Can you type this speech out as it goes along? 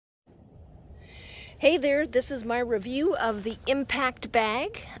Hey there, this is my review of the Impact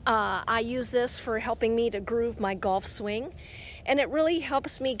Bag. I use this for helping me to groove my golf swing, and it really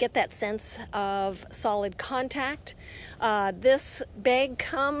helps me get that sense of solid contact. This bag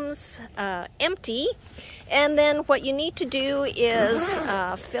comes empty, and then what you need to do is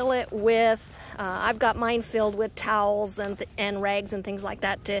fill it with, I've got mine filled with towels and rags and things like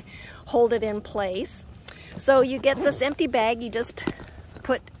that to hold it in place. So you get this empty bag, you just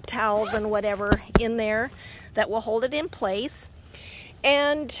put towels and whatever in there that will hold it in place.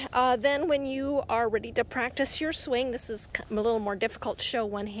 And then when you are ready to practice your swing, this is a little more difficult to show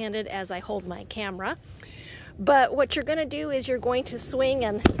one-handed as I hold my camera, but what you're going to do is you're going to swing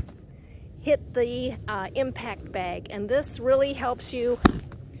and hit the impact bag, and this really helps you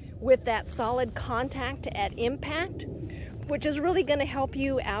with that solid contact at impact, which is really going to help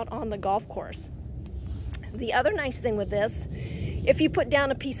you out on the golf course. The other nice thing with this, if you put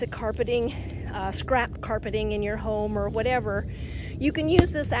down a piece of carpeting, scrap carpeting in your home or whatever, you can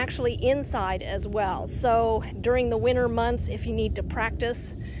use this actually inside as well. So during the winter months, if you need to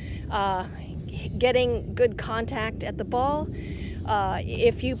practice getting good contact at the ball,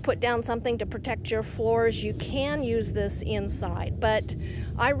 if you put down something to protect your floors, you can use this inside. But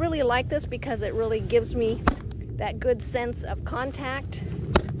I really like this because it really gives me that good sense of contact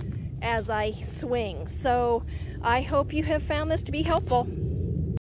as I swing. So I hope you have found this to be helpful.